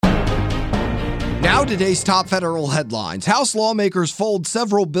Now today's top federal headlines. House lawmakers fold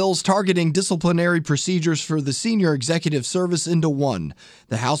several bills targeting disciplinary procedures for the senior executive service into one.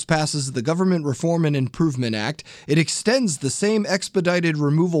 The House passes the Government Reform and Improvement Act. It extends the same expedited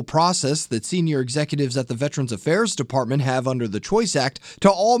removal process that senior executives at the Veterans Affairs Department have under the Choice Act to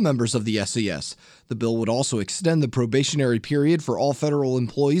all members of the SES. The bill would also extend the probationary period for all federal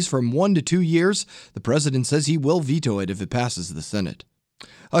employees from 1 to 2 years. The president says he will veto it if it passes the Senate.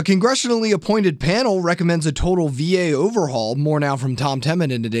 A congressionally appointed panel recommends a total VA overhaul. More now from Tom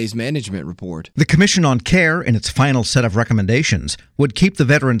Temin in today's management report. The Commission on Care, in its final set of recommendations, would keep the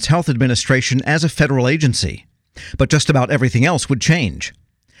Veterans Health Administration as a federal agency. But just about everything else would change.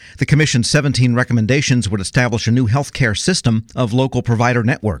 The Commission's 17 recommendations would establish a new health care system of local provider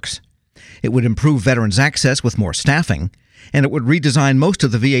networks. It would improve veterans' access with more staffing, and it would redesign most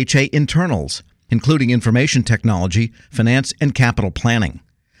of the VHA internals, including information technology, finance, and capital planning.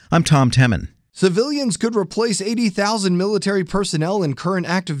 I'm Tom Temin. Civilians could replace 80,000 military personnel in current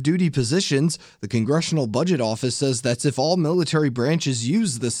active duty positions. The Congressional Budget Office says that's if all military branches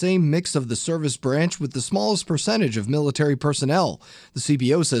use the same mix of the service branch with the smallest percentage of military personnel. The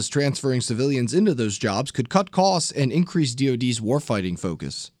CBO says transferring civilians into those jobs could cut costs and increase DoD's warfighting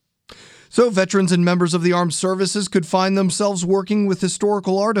focus. So veterans and members of the armed services could find themselves working with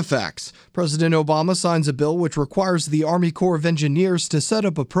historical artifacts. President Obama signs a bill which requires the Army Corps of Engineers to set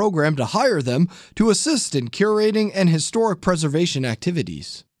up a program to hire them to assist in curating and historic preservation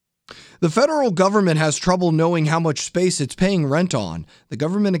activities. The federal government has trouble knowing how much space it's paying rent on. The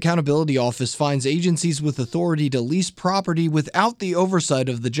Government Accountability Office finds agencies with authority to lease property without the oversight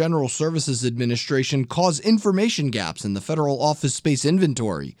of the General Services Administration cause information gaps in the federal office space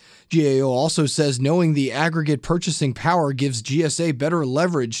inventory. GAO also says knowing the aggregate purchasing power gives GSA better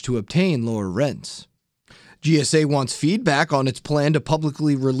leverage to obtain lower rents. GSA wants feedback on its plan to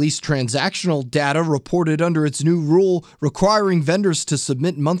publicly release transactional data reported under its new rule requiring vendors to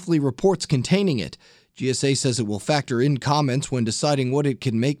submit monthly reports containing it. GSA says it will factor in comments when deciding what it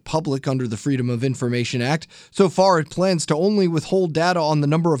can make public under the Freedom of Information Act. So far, it plans to only withhold data on the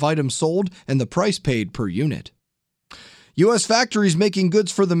number of items sold and the price paid per unit. U.S. factories making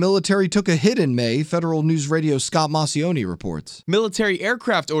goods for the military took a hit in May, Federal News Radio's Scott Maucione reports. Military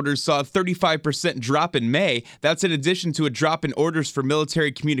aircraft orders saw a 35% drop in May. That's in addition to a drop in orders for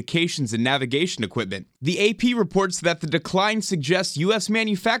military communications and navigation equipment. The AP reports that the decline suggests U.S.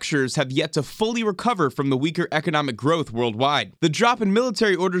 manufacturers have yet to fully recover from the weaker economic growth worldwide. The drop in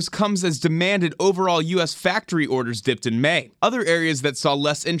military orders comes as demand in overall U.S. factory orders dipped in May. Other areas that saw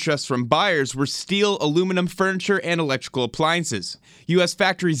less interest from buyers were steel, aluminum, furniture, and electrical appliances. U.S.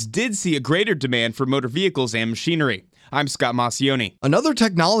 factories did see a greater demand for motor vehicles and machinery. I'm Scott Maucione. Another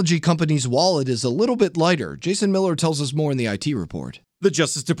technology company's wallet is a little bit lighter. Jason Miller tells us more in the IT report. The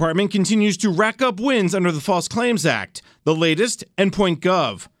Justice Department continues to rack up wins under the False Claims Act. The latest,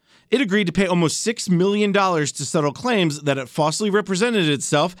 Endpoint.gov. It agreed to pay almost $6 million to settle claims that it falsely represented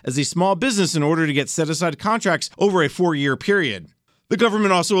itself as a small business in order to get set-aside contracts over a 4-year period. The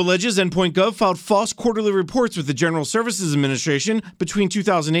government also alleges Endpoint.gov filed false quarterly reports with the General Services Administration between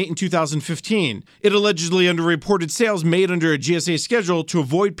 2008 and 2015. It allegedly underreported sales made under a GSA schedule to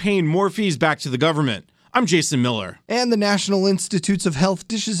avoid paying more fees back to the government. I'm Jason Miller. And the National Institutes of Health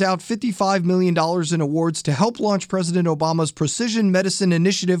dishes out $55 million in awards to help launch President Obama's Precision Medicine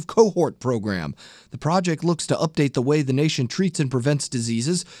Initiative cohort program. The project looks to update the way the nation treats and prevents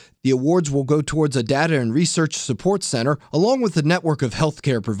diseases. The awards will go towards a data and research support center, along with a network of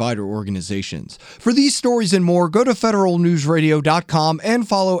healthcare provider organizations. For these stories and more, go to federalnewsradio.com and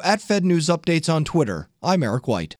follow @FedNewsUpdates on Twitter. I'm Eric White.